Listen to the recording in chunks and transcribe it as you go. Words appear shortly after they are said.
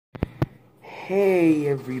Hey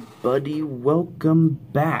everybody, welcome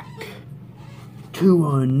back to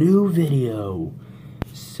a new video.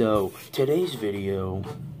 So, today's video,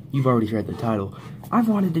 you've already read the title. I've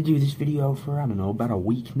wanted to do this video for, I don't know, about a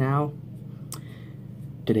week now.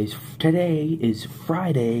 Today is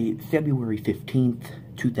Friday, February 15th,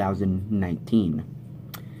 2019.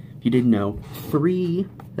 If you didn't know, three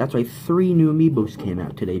new Amiibos came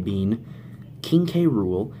out today, being King K.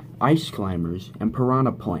 Rool, Ice Climbers, and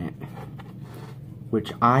Piranha Plant.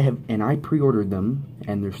 Which I pre-ordered them,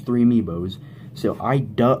 and there's 3 Amiibos, so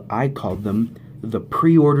I called them the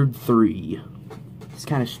pre-ordered 3. It's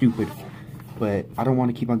kind of stupid, but I don't want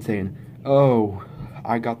to keep on saying, oh,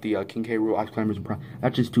 I got the King K. Rool, Ice Climbers, and Piranha.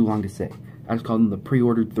 That's just too long to say. I just called them the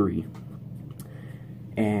pre-ordered 3.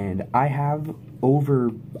 And I have over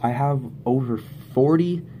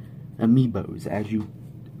 40 Amiibos, as you,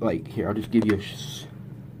 like, here, I'll just give you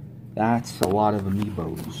that's a lot of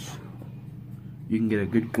Amiibos. You can get a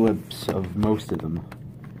good glimpse of most of them.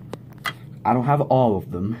 I don't have all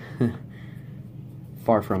of them.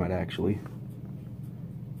 Far from it, actually.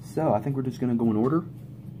 So, I think we're just going to go in order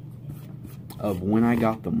of when I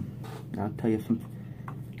got them. I'll tell you some.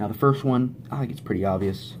 Now, the first one, I think it's pretty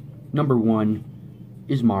obvious. Number 1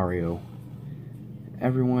 is Mario.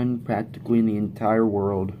 Everyone, practically in the entire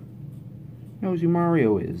world, knows who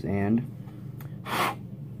Mario is. And,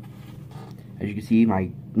 as you can see,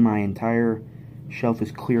 my entire shelf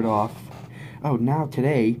is cleared off. Oh, now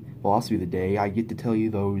today will also be the day I get to tell you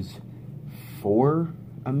those 4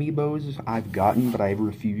 Amiibos I've gotten, but I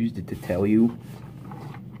refused to tell you.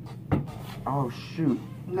 Oh, shoot.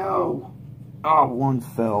 No! Oh, one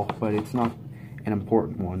fell, but it's not an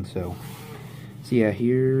important one, so yeah,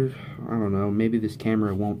 here, I don't know, maybe this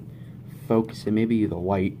camera won't focus it, maybe the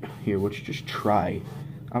light. Here, let's just try.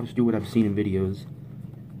 I'll just do what I've seen in videos.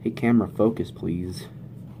 Hey, camera, focus, please.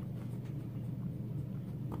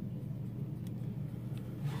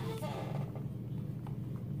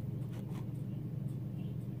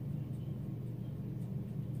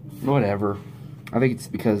 Whatever. I think it's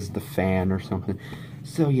because the fan or something.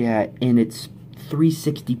 So yeah, and it's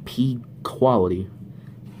 360p quality.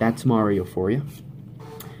 That's Mario for you.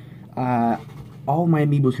 All my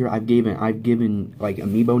Amiibos here, I've given like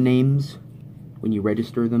Amiibo names when you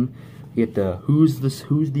register them. You have to who's the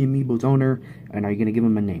Amiibo's owner, and are you gonna give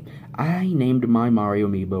him a name? I named my Mario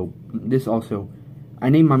Amiibo. I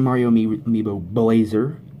named my Mario Amiibo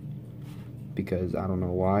Blazer because I don't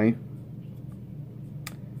know why.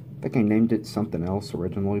 I think I named it something else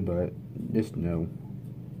originally, but just no.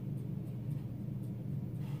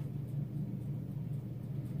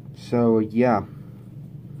 So, yeah.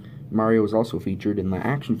 Mario was also featured in the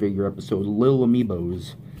action figure episode Lil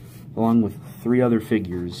Amiibos, along with 3 other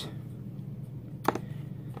figures.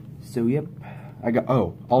 So, yep. I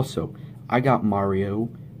got Mario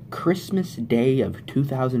Christmas Day of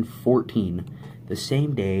 2014. The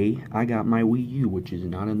same day I got my Wii U, which is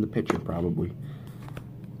not in the picture, probably.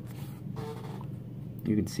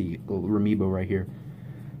 You can see a little Amiibo right here.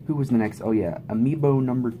 Who was the next? Oh yeah, Amiibo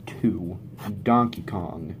number 2, Donkey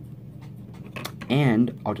Kong.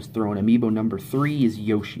 And I'll just throw in Amiibo number 3 is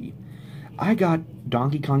Yoshi. I got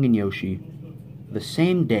Donkey Kong and Yoshi the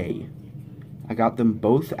same day. I got them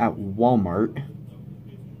both at Walmart.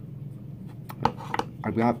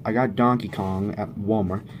 I got Donkey Kong at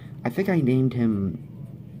Walmart. I think I named him.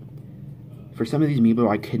 For some of these Amiibo,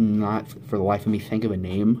 I could not, for the life of me, think of a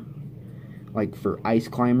name. Like for Ice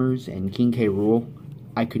Climbers and King K. Rool,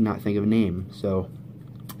 I could not think of a name. So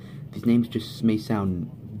these names just may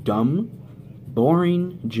sound dumb,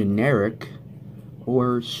 boring, generic,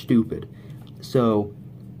 or stupid. So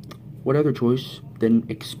what other choice than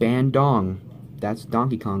Expand Dong? That's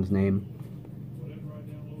Donkey Kong's name.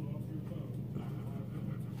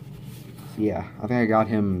 So yeah, I think I got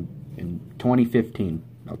him in 2015.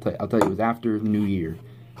 I'll tell you, it was after the New Year.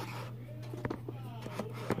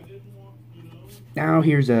 Now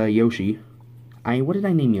here's Yoshi. What did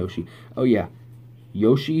I name Yoshi? Oh yeah,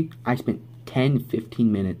 Yoshi. I spent 10-15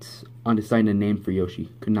 minutes on deciding a name for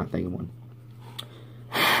Yoshi. Could not think of one.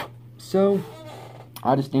 So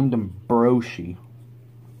I just named him Broshi.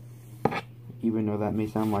 Even though that may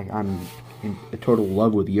sound like I'm in a total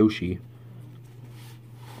love with Yoshi.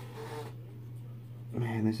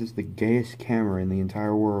 Man, this is the gayest camera in the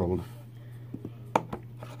entire world.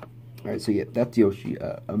 Alright, so yeah, that's Yoshi.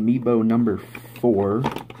 Amiibo number 4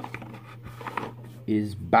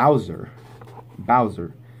 is Bowser.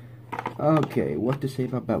 Okay, what to say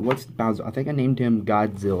about Bowser? What's Bowser? I think I named him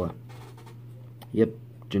Godzilla. Yep,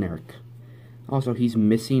 generic. Also, he's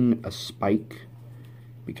missing a spike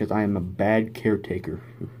because I am a bad caretaker.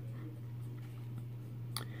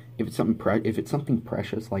 if it's something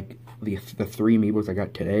precious like the 3 Amiibos I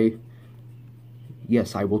got today,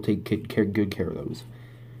 yes, I will take good care of those.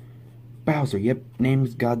 Bowser, yep,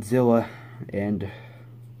 name's Godzilla, and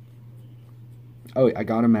oh, I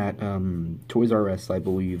got him at Toys R Us, I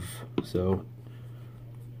believe. So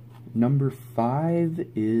number 5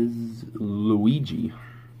 is Luigi.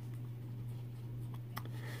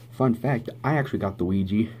 Fun fact, I actually got the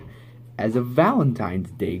Luigi as a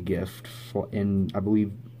Valentine's Day gift in, I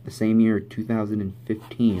believe, the same year,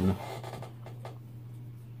 2015.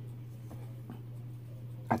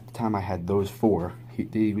 At the time I had those 4.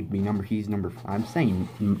 He would be he's number, I'm saying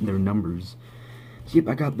their numbers. So, yep,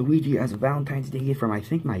 I got Luigi as a Valentine's Day gift from, I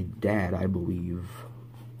think, my dad, I believe.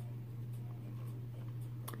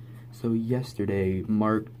 So yesterday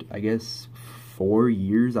marked, I guess, 4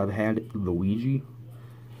 years I've had Luigi.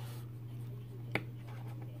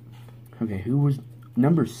 Okay, who was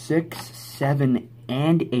number 6, 7,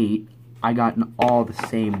 and 8? I got in all the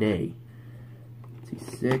same day. Let's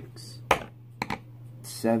see, 6,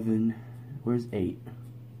 7. Where's 8?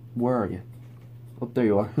 Where are you? Oh, there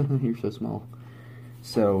you are. You're so small.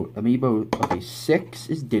 So, Amiibo. Okay, 6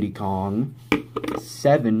 is Diddy Kong,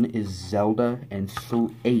 7 is Zelda, and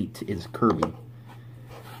 8 is Kirby.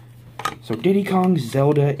 So, Diddy Kong,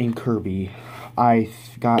 Zelda, and Kirby. I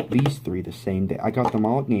got these 3 the same day. I got them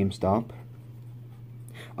all at GameStop.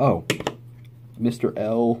 Oh, Mr.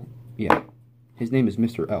 L. Yeah, his name is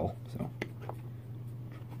Mr. L. So,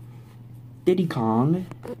 Diddy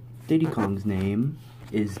Kong's name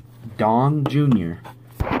is Dong Jr.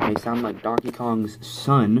 They sound like Donkey Kong's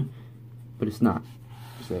son, but it's not.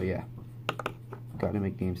 So yeah, got him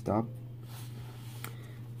at GameStop.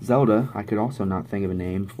 Zelda, I could also not think of a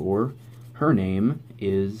name for. Her name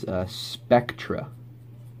is Spectra.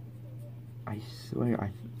 I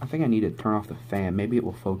swear, I think I need to turn off the fan. Maybe it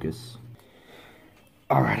will focus.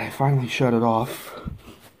 Alright, I finally shut it off.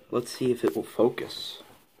 Let's see if it will focus.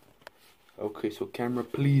 Okay, so camera,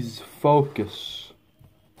 please focus.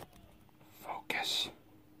 Focus.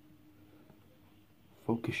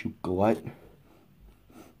 Focus, you glut.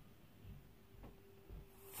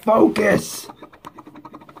 Focus!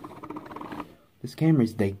 This camera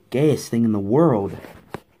is the gayest thing in the world.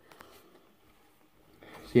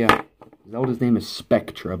 So yeah, Zelda's name is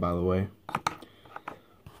Spectra, by the way.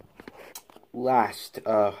 Last,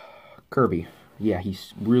 Kirby. Yeah,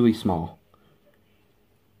 he's really small.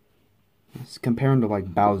 Let's compare him to,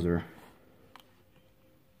 like, Bowser.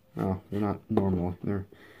 Oh, they're not normal. They're...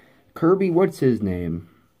 Kirby, what's his name?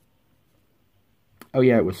 Oh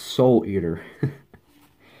yeah, it was Soul Eater.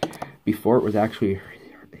 Before it was actually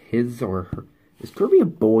his or her. Is Kirby a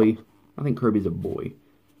boy? I think Kirby's a boy.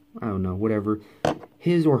 I don't know, whatever.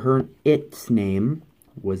 His or her, its name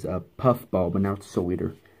was a Puffball, but now it's Soul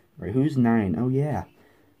Eater. Alright, who's 9? Oh yeah.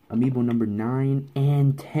 Amiibo number 9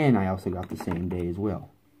 and 10 I also got the same day as well.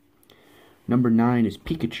 Number 9 is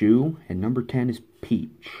Pikachu, and number 10 is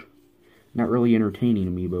Peach. Not really entertaining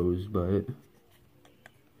Amiibos, but...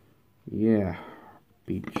 yeah,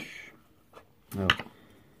 Peach. Oh.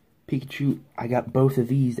 Pikachu, I got both of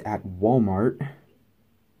these at Walmart.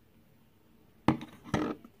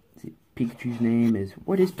 See, Pikachu's name is...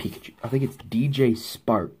 what is Pikachu? I think it's DJ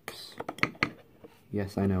Sparks.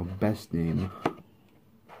 Yes, I know, best name.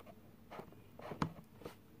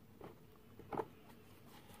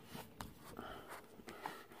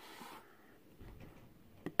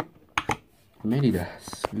 I may need to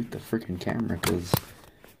scoot the freaking camera because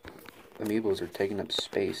Amiibos are taking up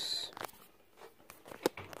space.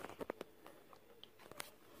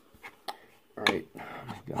 Alright, oh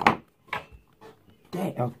my god.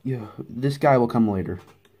 Dang, oh, yeah, this guy will come later.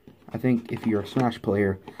 I think if you're a Smash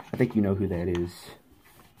player, I think you know who that is.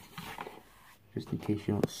 Just in case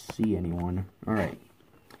you don't see anyone. Alright.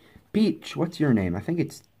 Peach, what's your name? I think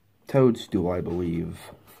it's Toadstool, I believe.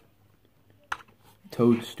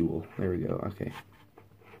 Toadstool. There we go. Okay.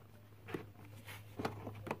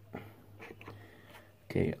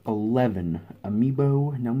 Okay, 11.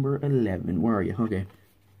 Amiibo number 11. Where are you? Okay.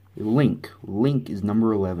 Link. Link is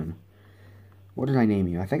number 11. What did I name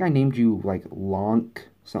you? I think I named you, like, Lonk,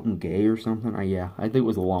 something gay or something. Yeah, I think it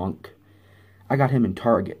was Lonk. I got him in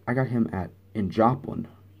Target. I got him in Joplin.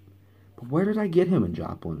 But where did I get him in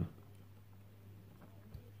Joplin?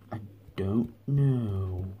 I don't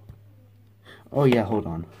know. Oh yeah, hold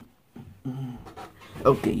on.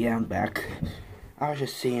 Okay, yeah, I'm back. I was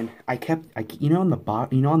just saying, you know, on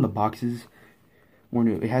the boxes, when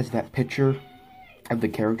it has that picture of the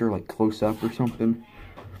character, like, close up or something.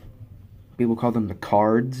 People call them the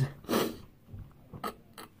cards.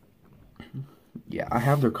 Yeah, I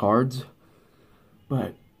have their cards,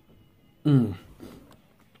 but,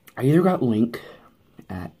 I I either got Link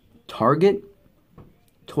at Target,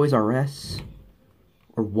 Toys R Us,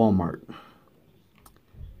 or Walmart.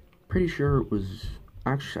 Pretty sure it was...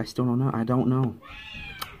 Actually, I still don't know. I don't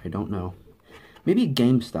know. Maybe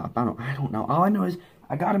GameStop. I don't know. All I know is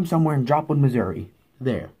I got him somewhere in Joplin, Missouri.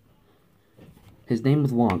 There. His name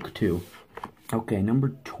was Lonk, too. Okay, number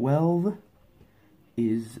 12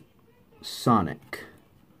 is Sonic.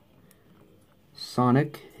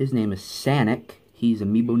 Sonic, his name is Sanic. He's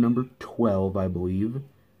Amiibo number 12, I believe.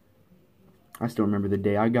 I still remember the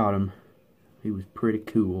day I got him. He was pretty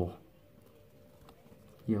cool.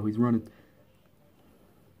 Yeah, he's running.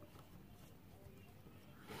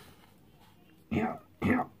 Yeah.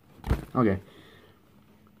 Okay.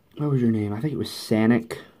 What was your name? I think it was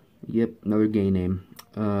Sanic. Yep, another gay name.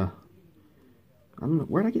 I don't know.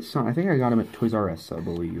 Where did I get Sonic? I think I got him at Toys R Us, I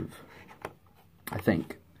believe. I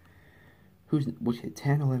think. What's it?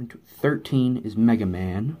 10, 11, 12, 13 is Mega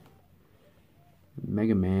Man.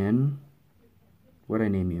 Mega Man. What'd I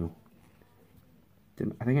name you?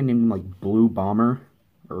 I think I named him like Blue Bomber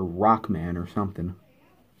or Rockman or something.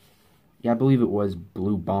 Yeah, I believe it was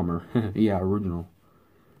Blue Bomber. Yeah, original.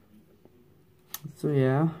 So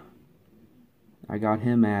yeah, I got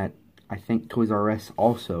him at, I think, Toys R Us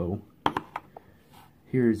also.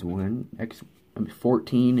 Here's one.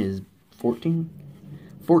 14 is 14.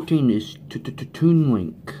 14 is Toon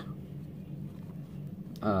Link.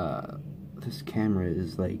 This camera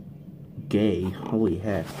is like gay. Holy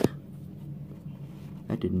heck.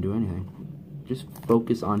 That didn't do anything. Just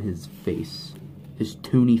focus on his face. His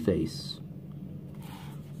toony face.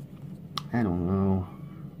 I don't know.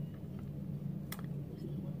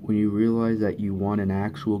 When you realize that you want an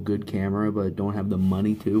actual good camera but don't have the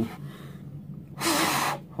money to.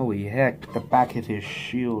 Holy heck, the back of his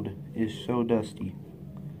shield is so dusty.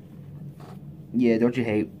 Yeah, don't you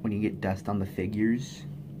hate when you get dust on the figures?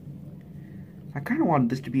 I kind of wanted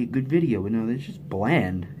this to be a good video, but no, it's just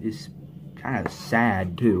bland. It's kind of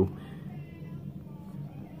sad too.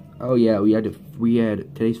 Oh yeah, we had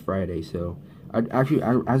today's Friday, so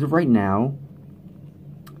as of right now,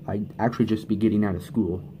 I'd actually just be getting out of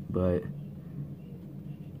school, but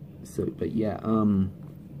yeah, I don't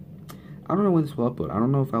know when this will upload. I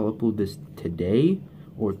don't know if I'll upload this today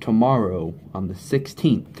or tomorrow on the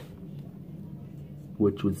 16th,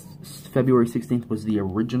 which was February 16th was the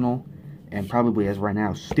original, and probably as right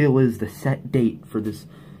now still is the set date for this.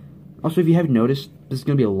 Also, if you haven't noticed, this is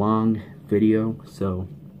gonna be a long video, so.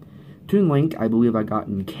 Toon Link, I believe I got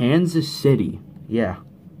in Kansas City. Yeah.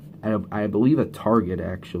 I believe a Target,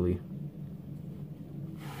 actually.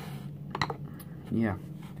 Yeah.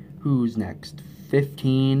 Who's next?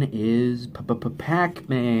 15 is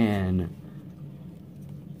Pac-Man.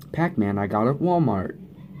 Pac-Man I got at Walmart.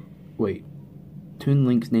 Wait. Toon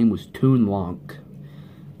Link's name was Toon Lonk.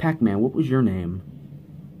 Pac-Man, what was your name?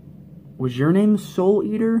 Was your name Soul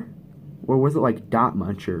Eater? Or was it like Dot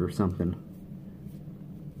Muncher or something?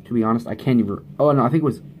 To be honest, I can't even... Oh, no, I think it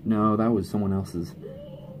was... No, that was someone else's.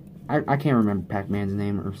 I can't remember Pac-Man's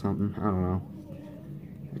name or something. I don't know.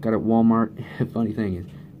 I got it at Walmart. Funny thing is,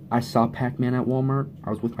 I saw Pac-Man at Walmart. I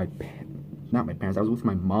was with not my parents. I was with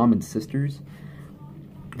my mom and sisters.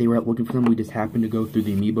 They were out looking for them. We just happened to go through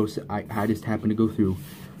the Amiibo... I just happened to go through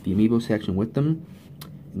the Amiibo section with them.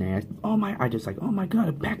 And I asked, oh my god,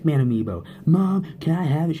 a Pac-Man Amiibo. Mom, can I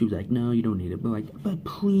have it? She was like, no, you don't need it. But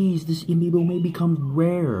please, this Amiibo may become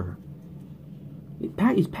rare.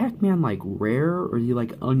 Is Pac-Man like rare, or is he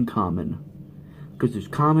like uncommon? Because there's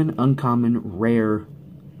common, uncommon, rare,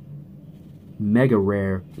 mega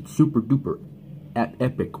rare, and super duper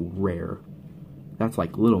epic rare. That's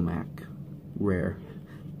like Little Mac rare.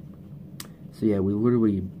 So yeah, we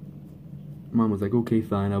literally, Mom was like, okay,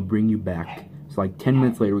 fine, I'll bring you back. So like 10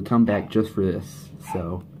 minutes later, we come back just for this.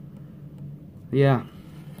 So, yeah,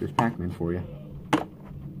 there's Pac-Man for you.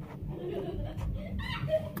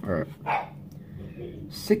 Alright.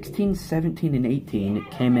 16, 17, and 18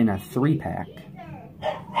 came in a 3-pack.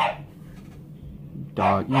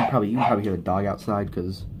 Dog, you can probably hear the dog outside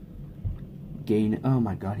because oh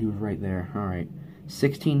my god, he was right there. Alright.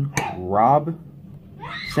 16, Rob.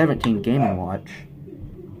 17, Game & Watch.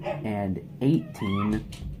 And 18,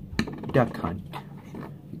 Duck Hunt.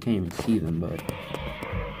 You can't even see them, but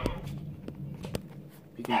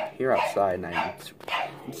you can hear outside, and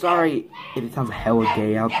I'm sorry if it sounds hella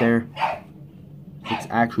gay out there. It's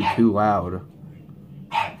actually too loud.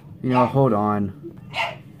 You know, hold on.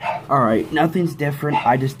 Alright, nothing's different.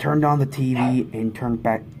 I just turned on the TV and turned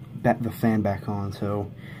the fan back on,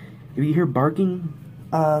 so if you hear barking,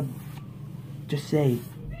 just say,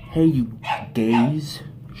 hey, you gays,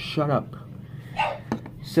 shut up.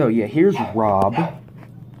 So, yeah, here's Rob.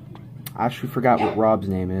 I actually forgot what Rob's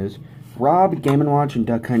name is. Rob, Game & Watch, and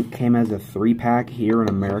Duck Hunt came as a 3-pack here in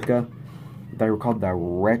America. They were called the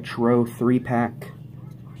Retro 3-pack.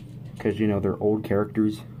 Because, you know, they're old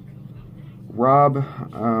characters. Rob,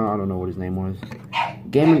 I don't know what his name was.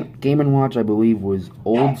 Game & Watch, I believe, was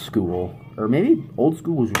Old School. Or maybe Old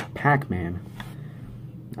School was Pac-Man.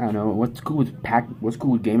 I don't know. What's cool with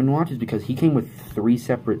Game & Watch is because he came with 3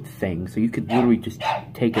 separate things. So you could literally just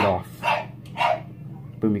take it off.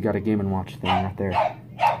 Boom, you got a Game & Watch thing right there.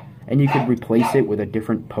 And you could replace it with a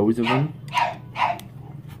different pose of him.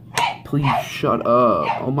 Please shut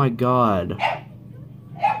up. Oh my god.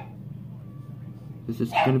 This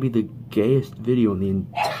is going to be the gayest video in the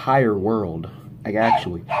entire world. Like,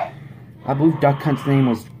 actually. I believe Duck Hunt's name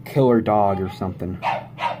was Killer Dog or something.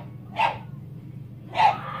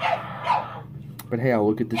 But hey, I'll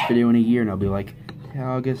look at this video in a year and I'll be like,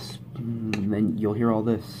 yeah, I guess, and then you'll hear all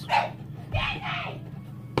this.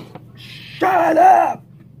 Shut up!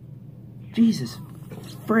 Jesus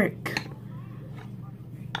frick.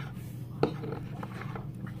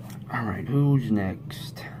 Alright, who's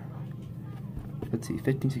next? Let's see,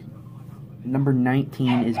 15, 16. Number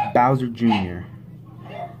 19 is Bowser Jr.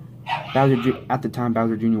 At the time,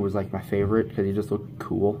 Bowser Jr. was like my favorite because he just looked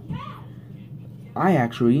cool. I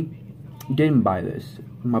actually didn't buy this.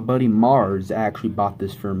 My buddy Mars actually bought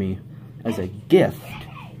this for me as a gift.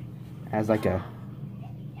 As like a...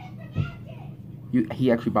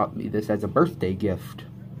 He actually bought me this as a birthday gift.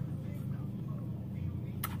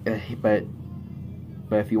 But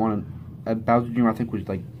if you want to... Bowser Jr. I think was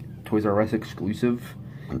like Toys R Us exclusive.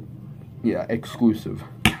 Yeah, exclusive.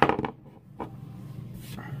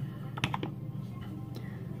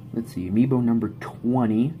 Let's see, Amiibo number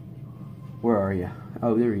 20. Where are you?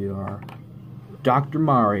 Oh, there you are. Dr.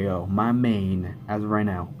 Mario, my main, as of right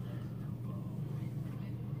now.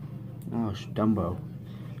 Oh, Dumbo.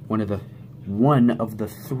 One of the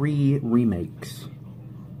 3 remakes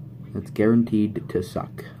that's guaranteed to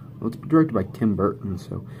suck. Well, it's directed by Tim Burton,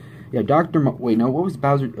 so... Yeah, wait, no, what was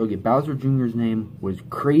Bowser... Okay, Bowser Jr.'s name was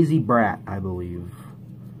Crazy Brat, I believe.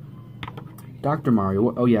 Dr.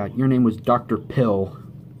 Mario... Oh, yeah, your name was Dr. Pill.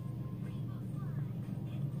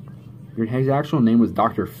 His actual name was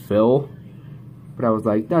Dr. Phil. But I was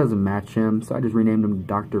like, that doesn't match him, so I just renamed him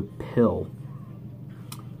Dr. Pill.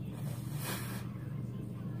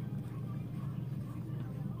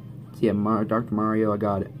 So yeah, Dr. Mario, I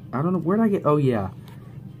got it. I don't know, where did I get... Oh, yeah.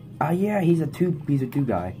 Yeah, he's a two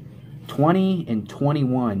guy. 20 and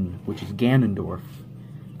 21, which is Ganondorf.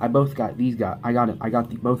 I both got these guys. I got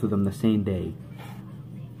both of them the same day.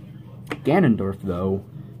 Ganondorf, though,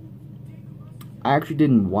 I actually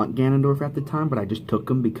didn't want Ganondorf at the time, but I just took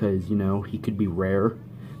him because, you know, he could be rare.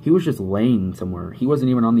 He was just laying somewhere. He wasn't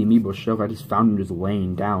even on the Amiibo shelf. I just found him just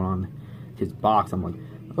laying down on his box. I'm like,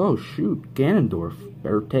 oh, shoot, Ganondorf.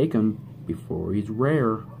 Better take him before he's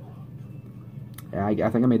rare. I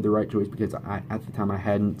think I made the right choice because at the time I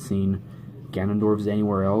hadn't seen Ganondorfs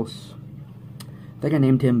anywhere else. I think I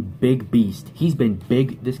named him Big Beast. He's been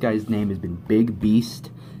big. This guy's name has been Big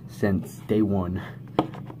Beast since day 1.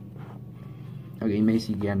 Okay, you may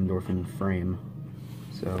see Ganondorf in frame.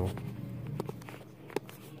 So.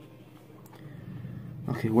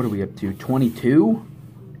 Okay, what are we up to? 22?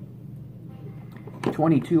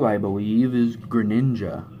 22, I believe, is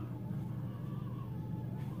Greninja.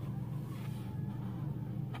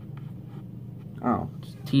 Oh,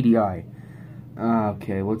 it's TDI.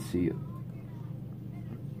 Okay, let's see.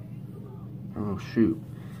 Oh, shoot.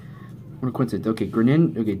 What a coincidence. Okay,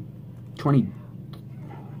 okay, 20...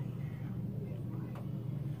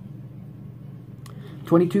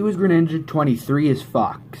 22 is Greninja, 23 is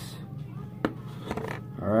Fox.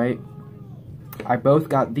 Alright. I both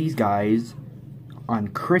got these guys on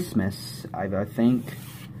Christmas, I think.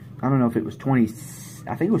 I don't know if it was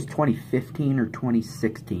I think it was 2015 or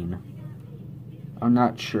 2016. I'm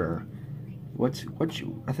not sure. I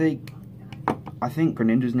think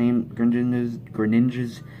Greninja's name,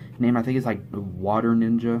 I think is like Water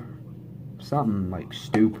Ninja. Something like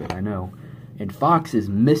stupid, I know. And Fox is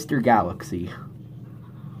Mr. Galaxy.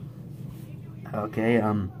 Okay,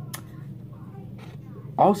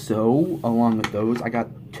 also, along with those, I got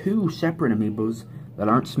 2 separate Amiibos that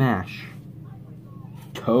aren't Smash.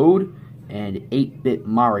 Toad and 8-Bit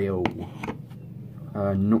Mario.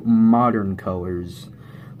 Modern colors.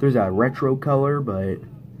 There's a retro color, but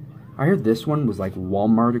I heard this one was like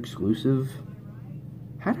Walmart exclusive.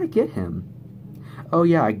 How did I get him? Oh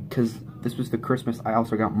yeah, because this was the Christmas, I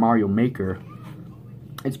also got Mario Maker.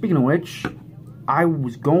 And speaking of which, I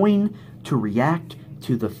was going to react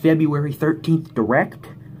to the February 13th Direct,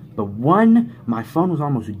 but my phone was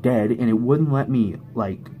almost dead, and it wouldn't let me,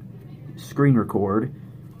 like, screen record.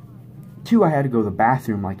 2, I had to go to the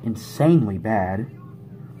bathroom, like, insanely bad.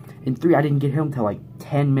 And 3, I didn't get home until, like,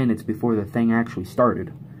 10 minutes before the thing actually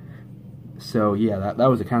started. So, yeah, that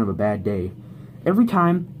was a kind of a bad day. Every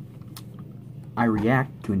time I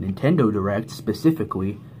react to a Nintendo Direct,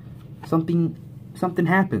 specifically, something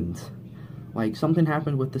happens. Like, something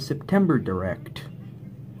happened with the September Direct.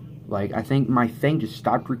 Like, I think my thing just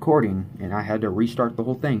stopped recording, and I had to restart the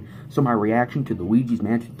whole thing. So my reaction to Luigi's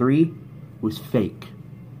Mansion 3 was fake.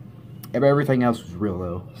 Everything else was real,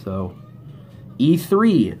 though. So,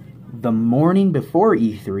 E3. The morning before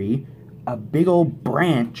E3, a big old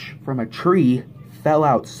branch from a tree fell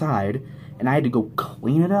outside, and I had to go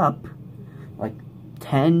clean it up, like,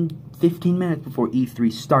 10-15 minutes before E3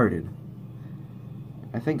 started.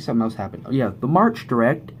 I think something else happened. Oh, yeah, the March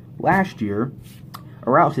Direct last year,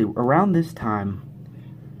 around this time.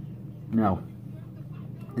 No,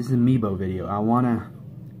 this is an Amiibo video.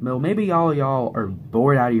 Well, maybe all y'all are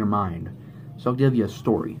bored out of your mind, so I'll give you a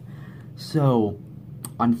story. So,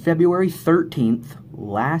 on February 13th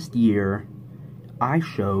last year, I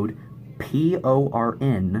showed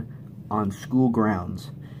PORN on school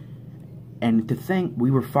grounds. And to think,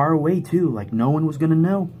 we were far away too, like no one was gonna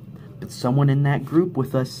know. But someone in that group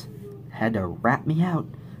with us had to rat me out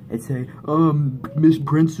and say, Miss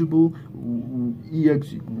Principal, he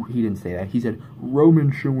didn't say that. He said,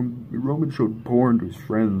 Roman showed porn to his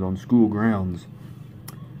friends on school grounds.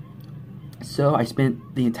 So I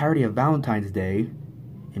spent the entirety of Valentine's Day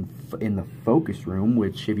in the focus room,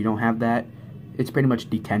 which if you don't have that, it's pretty much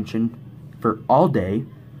detention for all day.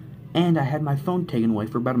 And I had my phone taken away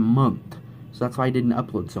for about a month. So that's why I didn't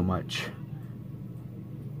upload so much.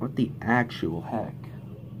 What the actual heck?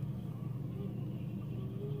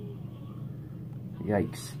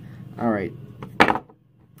 Yikes. Alright.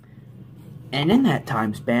 And in that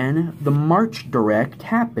time span, the March Direct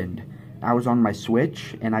happened. I was on my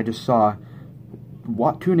Switch, and I just saw,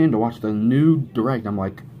 tune in to watch the new Direct. I'm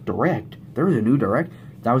like, Direct? There was a new Direct?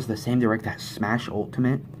 That was the same Direct that Smash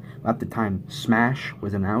Ultimate. At the time, Smash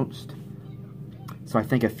was announced. So I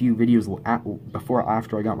think a few videos before or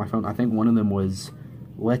after I got my phone, I think one of them was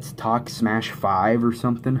Let's Talk Smash 5 or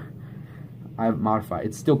something. I've modified.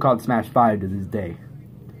 It's still called Smash 5 to this day.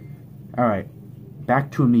 Alright,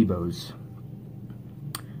 back to Amiibos.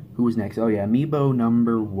 Who was next? Oh yeah, Amiibo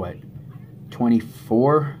number what?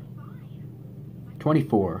 24?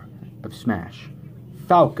 24 of Smash.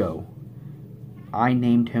 Falco. I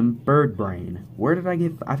named him Bird Brain. Where did I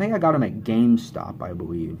get? I think I got him at GameStop, I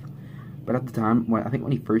believe. But at the time, I think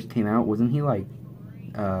when he first came out, wasn't he like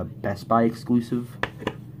Best Buy exclusive?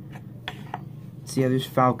 So yeah, there's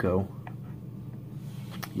Falco.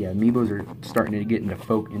 Yeah, Amiibos are starting to get in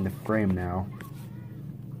the frame now.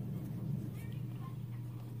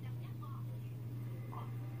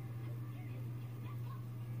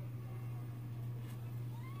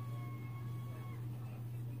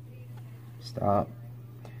 Stop.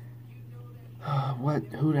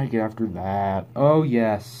 Who did I get after that? Oh,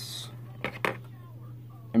 yes.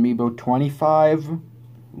 Amiibo 25,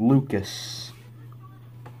 Lucas.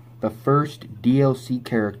 The first DLC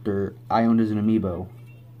character I owned as an Amiibo.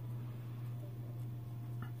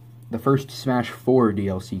 The first Smash 4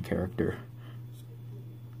 DLC character.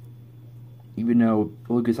 Even though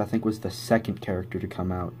Lucas, I think, was the second character to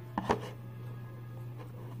come out.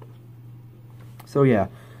 So, yeah.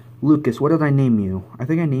 Lucas, what did I name you? I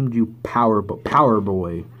think I named you Power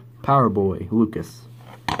Boy, Lucas.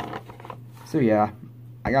 So yeah,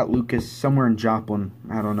 I got Lucas somewhere in Joplin.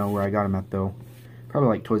 I don't know where I got him at though. Probably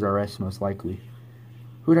like Toys R Us, most likely.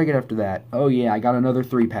 Who did I get after that? Oh yeah, I got another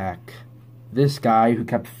 3-pack. This guy who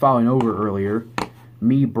kept falling over earlier,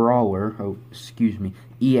 Me Brawler. Oh, excuse me,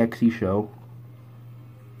 Exeshow.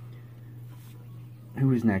 Who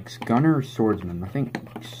was next? Gunner or Swordsman? I think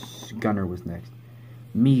Gunner was next.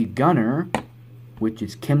 Me Gunner, which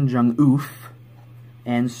is Kim Jong-oof,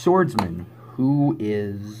 and Swordsman, who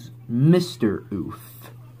is Mr.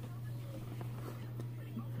 Oof.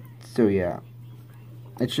 So yeah,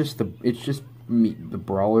 it's just the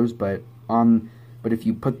brawlers, but if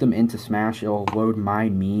you put them into Smash, it'll load my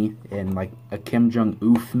me and like a Kim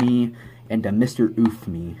Jong-oof me and a Mr. Oof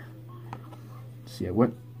me. So yeah,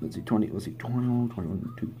 let's see, 21,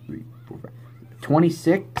 2, 3, 4, 5,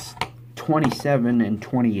 26. 27 and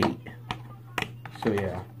 28. So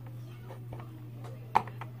yeah.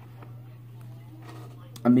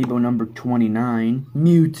 Amiibo number 29,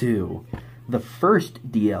 Mewtwo. The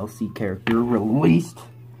first DLC character released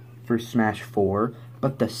for Smash 4,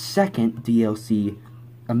 but the second DLC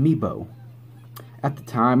Amiibo. At the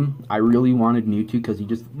time, I really wanted Mewtwo because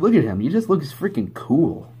look at him, he just looks freaking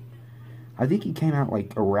cool. I think he came out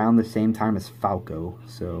like around the same time as Falco,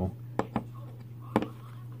 so.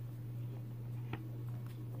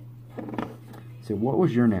 So what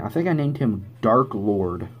was your name? I think I named him Dark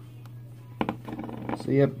Lord. So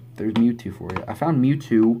yep, there's Mewtwo for you. I found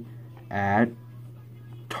Mewtwo at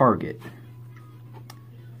Target.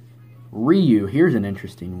 Ryu, here's an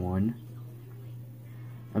interesting one.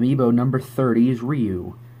 Amiibo number 30 is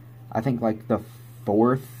Ryu. I think like the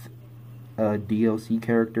 4th DLC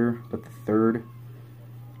character, but the 3rd.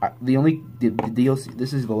 The DLC,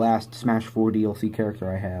 this is the last Smash 4 DLC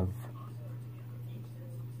character I have.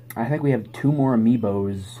 I think we have 2 more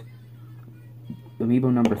Amiibos.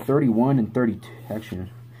 Amiibo number 31 and 32.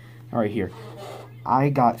 Actually, alright, here. I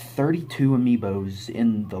got 32 Amiibos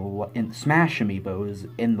in Smash Amiibos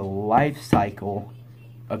in the life cycle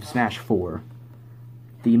of Smash 4.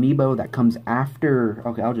 The Amiibo that comes after,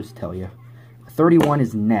 okay, I'll just tell you. 31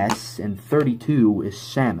 is Ness and 32 is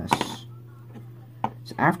Samus.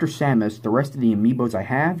 So after Samus, the rest of the Amiibos I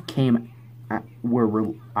have came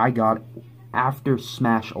I got after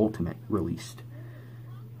Smash Ultimate released.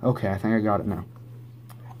 Okay, I think I got it now.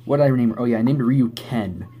 What did I name her? Oh yeah, I named Ryu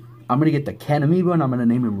Ken. I'm gonna get the Ken Amiibo and I'm gonna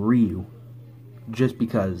name him Ryu. Just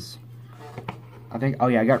because. I think, oh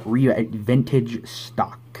yeah, I got Ryu at Vintage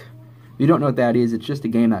Stock. If you don't know what that is, it's just a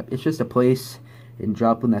game it's just a place in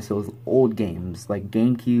Joplin that sells old games. Like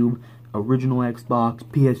GameCube, original Xbox,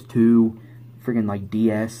 PS2, friggin' like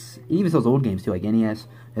DS. It even sells old games too, like NES,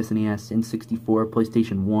 SNES, N64,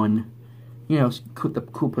 PlayStation 1. You know, the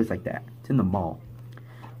cool place like that. It's in the mall.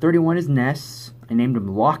 31 is Ness. I named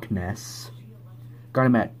him Loch Ness. I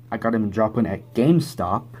got him in Joplin at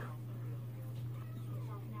GameStop.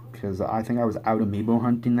 Because I think I was out Amiibo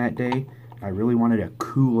hunting that day. I really wanted a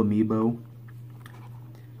cool Amiibo.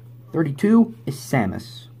 32 is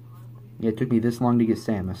Samus. Yeah, it took me this long to get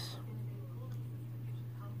Samus.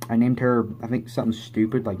 I named her, I think, something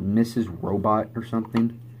stupid, like Mrs. Robot or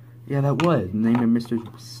something. Yeah, that was. Named her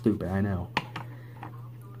Mr. Stupid, I know.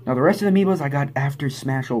 Now, the rest of the Amiibos I got after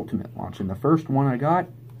Smash Ultimate launch. And the first one I got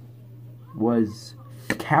was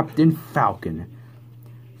Captain Falcon.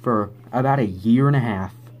 For about a year and a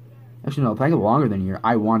half. Actually, no, probably longer than a year.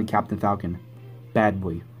 I wanted Captain Falcon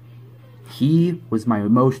badly. He was my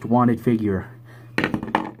most wanted figure.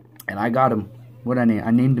 And I got him. What I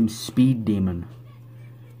named him Speed Demon.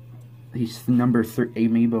 He's number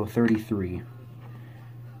Amiibo 33.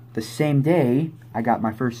 The same day, I got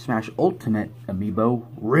my first Smash Ultimate Amiibo,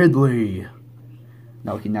 Ridley.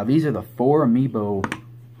 Now, okay, now these are the 4 Amiibo.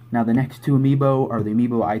 Now the next 2 Amiibo are the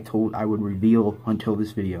Amiibo I told I would reveal until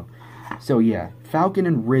this video. So yeah, Falcon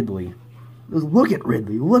and Ridley. Look at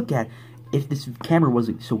Ridley, look at. If this camera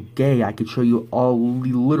wasn't so gay, I could show you all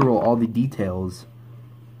the details.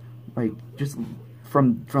 Like, just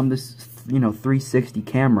from this, 360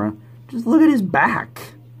 camera, just look at his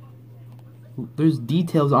back. There's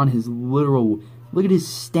details on his literal, look at his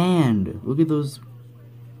stand. Look at those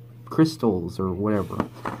crystals or whatever.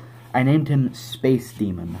 I named him Space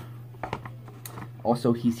Demon.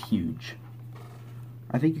 Also, he's huge.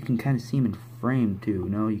 I think you can kind of see him in frame, too.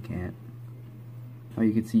 No, you can't. Oh,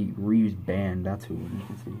 you can see Ryu's band. That's who you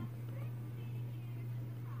can see.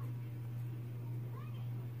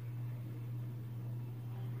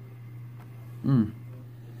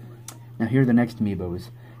 Now, here are the next Amiibos.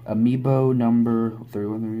 Amiibo number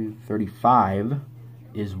 35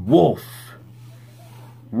 is Wolf.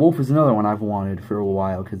 Wolf is another one I've wanted for a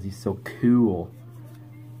while because he's so cool.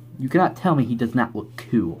 You cannot tell me he does not look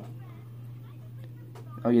cool.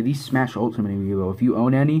 Oh yeah, these Smash Ultimate Amiibo, if you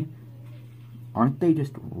own any, aren't they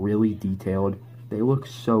just really detailed? They look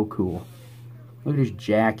so cool. Look at his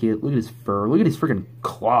jacket, look at his fur, look at his freaking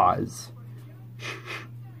claws.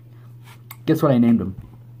 Guess what I named him?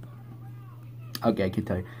 Okay, I can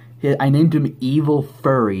tell you. I named him Evil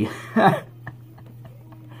Furry.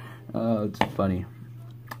 Oh, it's funny.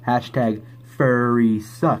 Hashtag furry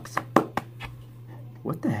sucks.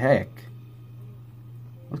 What the heck?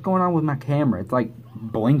 What's going on with my camera? It's like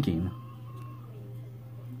blinking.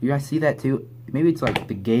 You guys see that too? Maybe it's like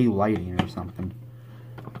the gay lighting or something.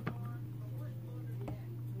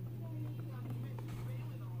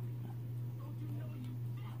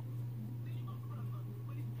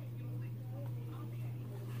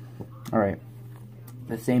 Alright.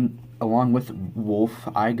 The same, along with Wolf,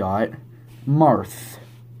 I got Marth.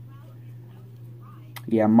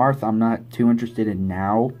 Yeah, Marth I'm not too interested in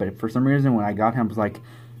now, but for some reason when I got him, I was like,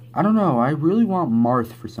 I don't know, I really want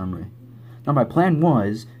Marth for some reason. Now my plan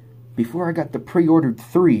was, before I got the pre-ordered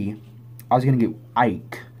 3, I was going to get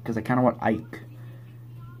Ike, because I kind of want Ike.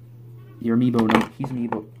 Your Amiibo, no, he's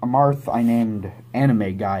Amiibo. Marth I named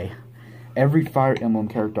Anime Guy. Every Fire Emblem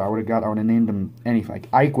character I would have named him anything. Like,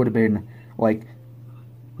 Ike would have been, like,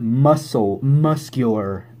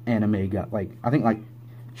 muscular anime guy. Like, I think, like,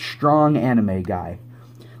 strong anime guy.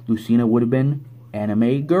 Lucina would have been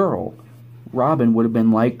anime girl. Robin would have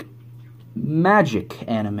been, like, magic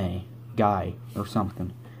anime guy or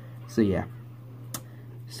something. So, yeah.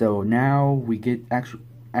 So, now we get, actually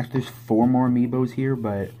there's 4 more amiibos here,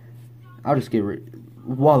 but I'll just get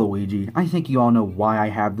Waluigi. I think you all know why I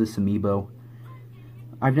have this amiibo.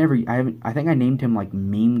 I think I named him, like,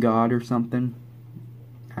 Meme God or something.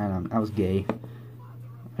 I don't know, that was gay.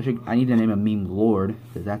 I need to name him Meme Lord,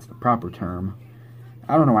 because that's the proper term.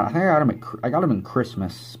 I don't know why. I think I got him in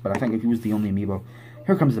Christmas, but I think if he was the only amiibo.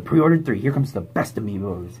 Here comes the pre-ordered 3. Here comes the best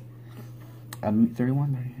amiibos.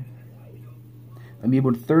 31?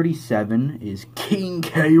 Amiibo 37 is King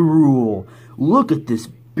K. Rool. Look at this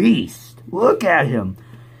beast. Look at him.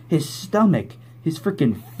 His stomach. His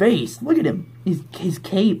freaking face. Look at him. His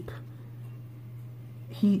cape.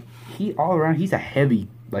 He all around, he's a heavy,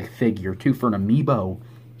 like, figure, too, for an amiibo.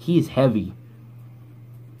 He is heavy.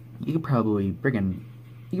 You could probably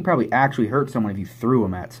actually hurt someone if you threw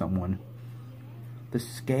him at someone. The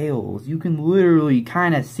scales. You can literally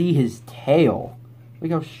kind of see his tail.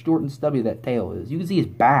 Look how short and stubby that tail is. You can see his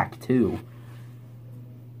back, too.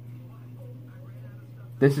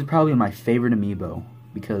 This is probably my favorite amiibo,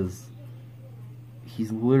 because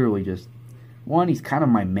he's literally just... 1, he's kind of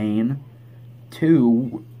my main.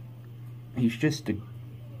 2, he's just a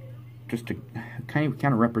kind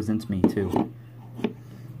of represents me, too.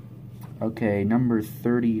 Okay, number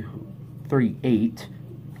 38,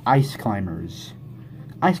 Ice Climbers.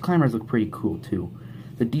 Ice Climbers look pretty cool, too.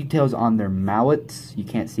 The details on their mallets, you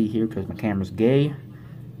can't see here because my camera's gay.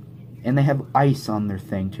 And they have ice on their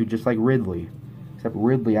thing, too, just like Ridley. Except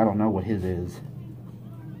Ridley, I don't know what his is.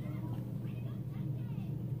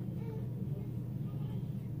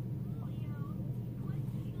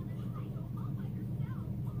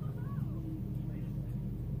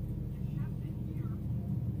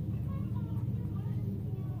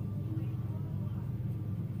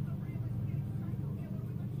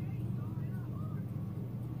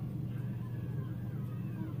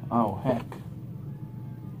 Oh, heck.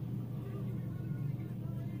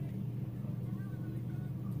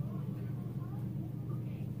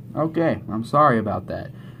 Okay, I'm sorry about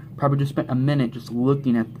that. Probably just spent a minute just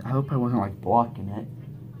looking at... I hope I wasn't, like, blocking it.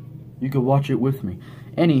 You could watch it with me.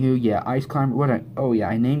 Anywho, yeah, Ice Climber... Oh, yeah,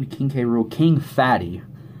 I named King K. Rool King Fatty.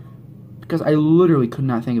 Because I literally could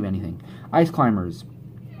not think of anything. Ice Climbers.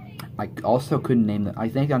 I also couldn't name them. I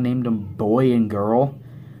think I named them Boy and Girl.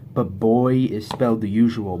 But boy is spelled the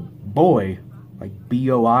usual boy, like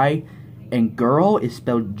B-O-I, and girl is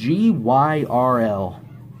spelled G-Y-R-L.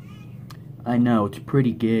 I know, it's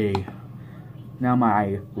pretty gay. Now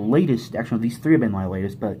my latest, actually these 3 have been my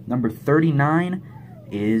latest, but number 39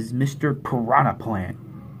 is Mr. Piranha Plant.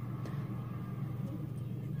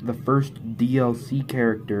 The first DLC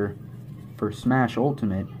character for Smash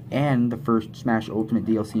Ultimate, and the first Smash Ultimate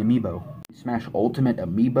DLC amiibo. Smash Ultimate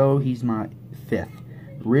amiibo, he's my 5th.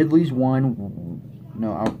 Ridley's 1,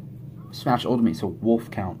 no, Smash Ultimate, so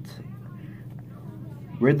Wolf counts.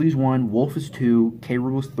 Ridley's 1, Wolf is 2, K.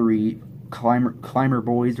 Rool's 3, Climber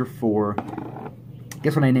Boys are 4.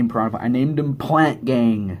 Guess what I named Piranha? I named him Plant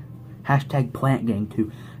Gang. Hashtag Plant Gang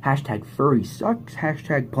too. Hashtag Furry Sucks.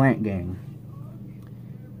 Hashtag Plant Gang.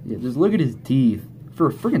 Yeah, just look at his teeth. For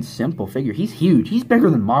a freaking simple figure, he's huge. He's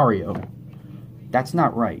bigger than Mario. That's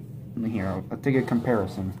not right. Here, I'll take a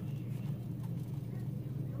comparison.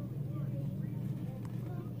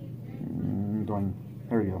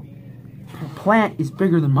 There you go. Plant is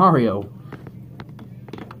bigger than Mario.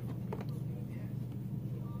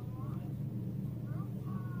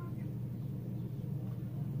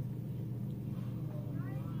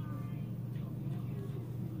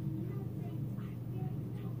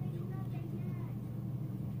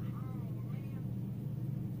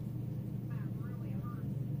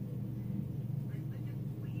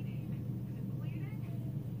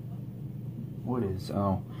 What is,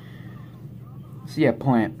 oh. So yeah,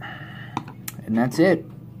 Plant. And that's it.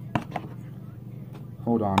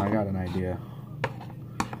 Hold on, I got an idea.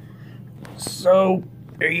 So,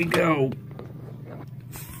 there you go.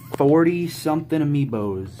 40-something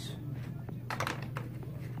amiibos.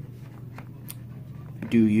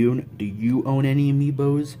 Do you own any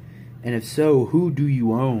amiibos? And if so, who do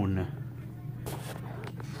you own?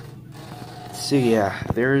 So yeah,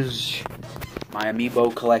 there's my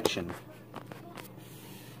amiibo collection.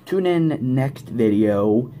 Tune in next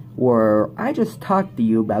video where I just talk to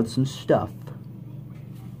you about some stuff.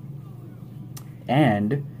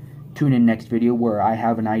 And tune in next video where I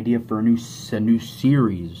have an idea for a new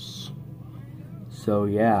series. So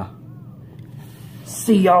yeah.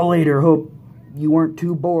 See y'all later. Hope you weren't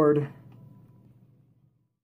too bored.